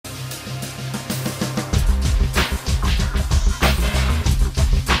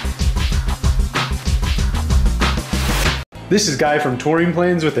This is Guy from Touring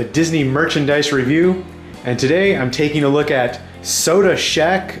Plans with a Disney merchandise review, and today I'm taking a look at Soda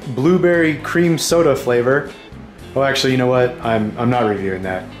Shack Blueberry Cream Soda flavor. Oh, actually, you know what? I'm not reviewing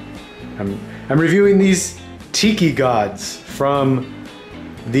that. I'm reviewing these Tiki Gods from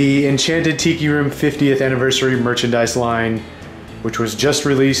the Enchanted Tiki Room 50th anniversary merchandise line, which was just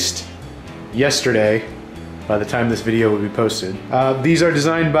released yesterday by the time this video will be posted. These are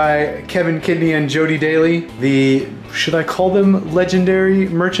designed by Kevin Kidney and Jody Daly, the, should I call them legendary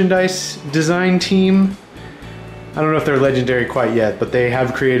merchandise design team? I don't know if they're legendary quite yet, but they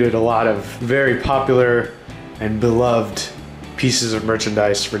have created a lot of very popular and beloved pieces of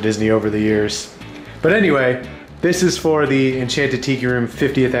merchandise for Disney over the years. But anyway, this is for the Enchanted Tiki Room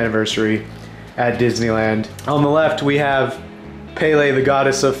 50th anniversary at Disneyland. On the left we have Pele, the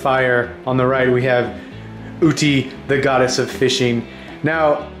goddess of fire. On the right we have Uti, the goddess of fishing.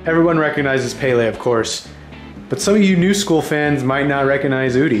 Now, everyone recognizes Pele, of course, but some of you new school fans might not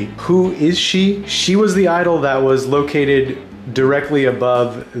recognize Uti. Who is she? She was the idol that was located directly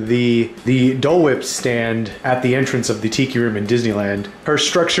above the Dole Whip stand at the entrance of the Tiki Room in Disneyland. Her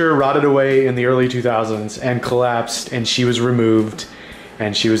structure rotted away in the early 2000s and collapsed, and she was removed,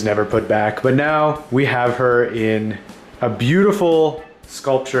 and she was never put back. But now we have her in a beautiful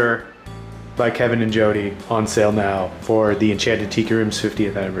sculpture by Kevin and Jody on sale now for the Enchanted Tiki Room's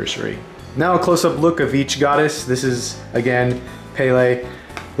 50th anniversary. Now a close-up look of each goddess. This is, again, Pele.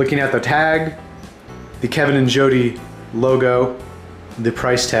 Looking at the tag, the Kevin and Jody logo, the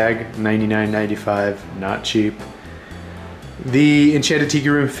price tag, $99.95, not cheap. The Enchanted Tiki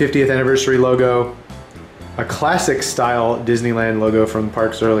Room 50th anniversary logo, a classic style Disneyland logo from the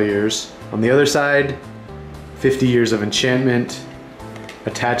park's early years. On the other side, 50 years of enchantment,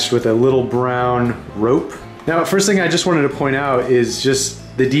 attached with a little brown rope. Now, first thing I just wanted to point out is just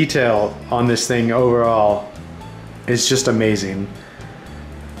the detail on this thing overall is just amazing.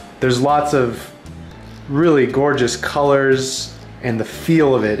 There's lots of really gorgeous colors, and the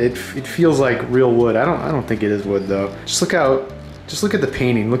feel of it, it feels like real wood. I don't think it is wood though. Just look at the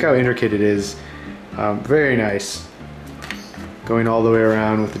painting. Look how intricate it is. Very nice. Going all the way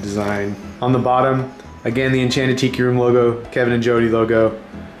around with the design. On the bottom, again, the Enchanted Tiki Room logo, Kevin and Jody logo,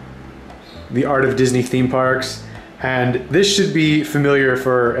 the Art of Disney theme parks, and this should be familiar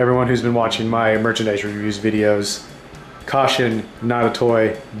for everyone who's been watching my merchandise reviews videos. Caution, not a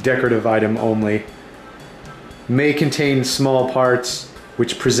toy, decorative item only. May contain small parts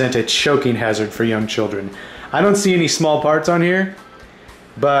which present a choking hazard for young children. I don't see any small parts on here,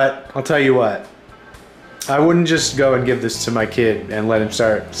 but I'll tell you what, I wouldn't just go and give this to my kid and let him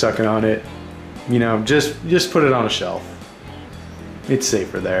start sucking on it. You know, just put it on a shelf. It's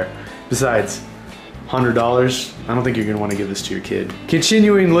safer there. Besides, $100, I don't think you're gonna want to give this to your kid.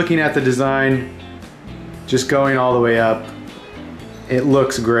 Continuing looking at the design, just going all the way up, it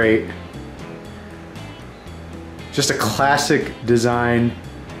looks great. Just a classic design.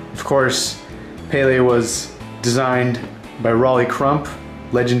 Of course, Pele was designed by Raleigh Crump,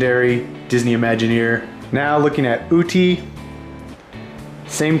 legendary Disney Imagineer. Now looking at Uti,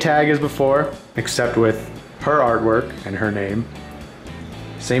 same tag as before, except with her artwork and her name.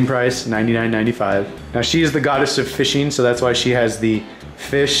 Same price, $99.95. Now she is the goddess of fishing, so that's why she has the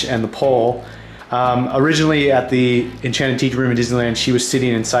fish and the pole. Originally at the Enchanted Tiki Room in Disneyland, she was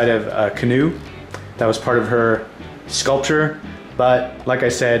sitting inside of a canoe. That was part of her sculpture. But like I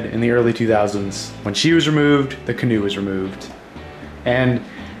said, in the early 2000s, when she was removed, the canoe was removed. And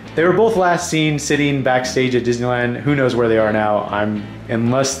they were both last seen sitting backstage at Disneyland. Who knows where they are now?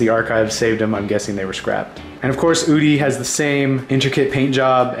 Unless the archives saved them, I'm guessing they were scrapped. And of course, Uti has the same intricate paint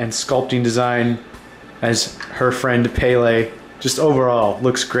job and sculpting design as her friend Pele. Just overall,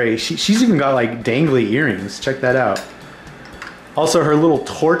 looks great. She's even got like dangly earrings. Check that out. Also, her little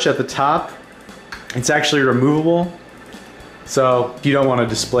torch at the top, it's actually removable. So if you don't want to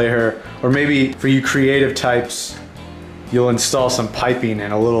display her, or maybe for you creative types, you'll install some piping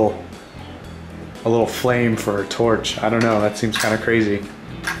and a little flame for a torch. I don't know, that seems kind of crazy.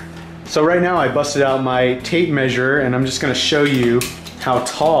 So right now I busted out my tape measure and I'm just gonna show you how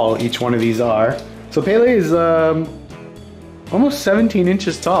tall each one of these are. So Pele is almost 17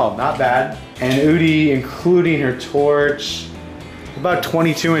 inches tall, not bad. And Uti, including her torch, about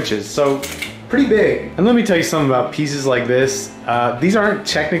 22 inches, so pretty big. And let me tell you something about pieces like this. These aren't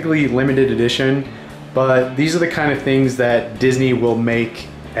technically limited edition, but these are the kind of things that Disney will make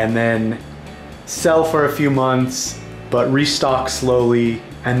and then sell for a few months, but restock slowly,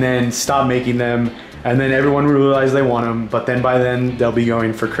 and then stop making them, and then everyone will realize they want them, but then by then they'll be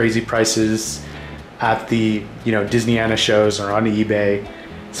going for crazy prices at the Disneyana shows or on eBay.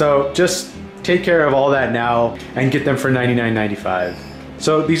 So just take take care of all that now and get them for $99.95.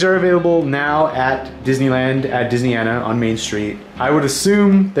 So these are available now at Disneyland at Disneyana on Main Street. I would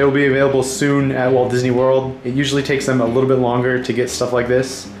assume they will be available soon at Walt Disney World. It usually takes them a little bit longer to get stuff like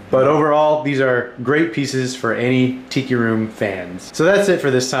this. But overall, these are great pieces for any Tiki Room fans. So that's it for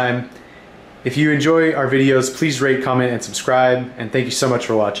this time. If you enjoy our videos, please rate, comment, and subscribe. And thank you so much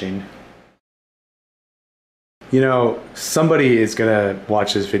for watching. You know, somebody is gonna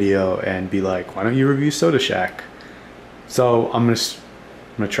watch this video and be like, why don't you review Soda Shack? So I'm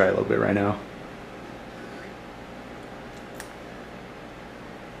gonna try a little bit right now.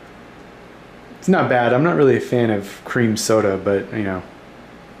 It's not bad. I'm not really a fan of cream soda, but you know,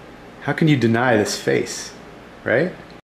 how can you deny this face, right?